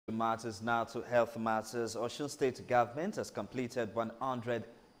Matters now to health matters. Osun State government has completed 100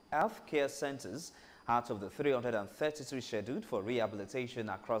 health care centers out of the 332 scheduled for rehabilitation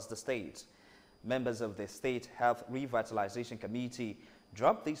across the state. Members of the State Health Revitalization Committee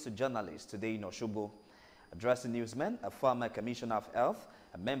dropped this to journalists today in Osogbo. Addressing newsmen, a former commissioner of health,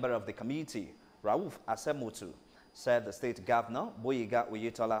 a member of the committee, Rauf Asemotu, said the state governor, Boyega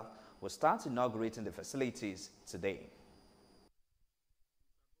Oyetola, will start inaugurating the facilities today.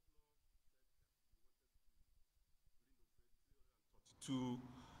 Two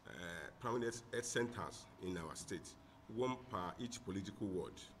primary health centers in our state, one per each political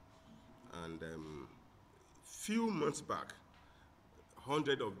ward. And few months back,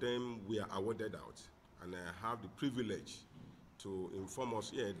 100 of them were awarded out. And I have the privilege to inform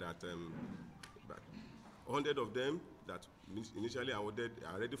us here that 100 of them that initially awarded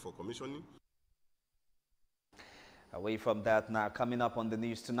are ready for commissioning. Away from that now, coming up on the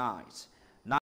news tonight,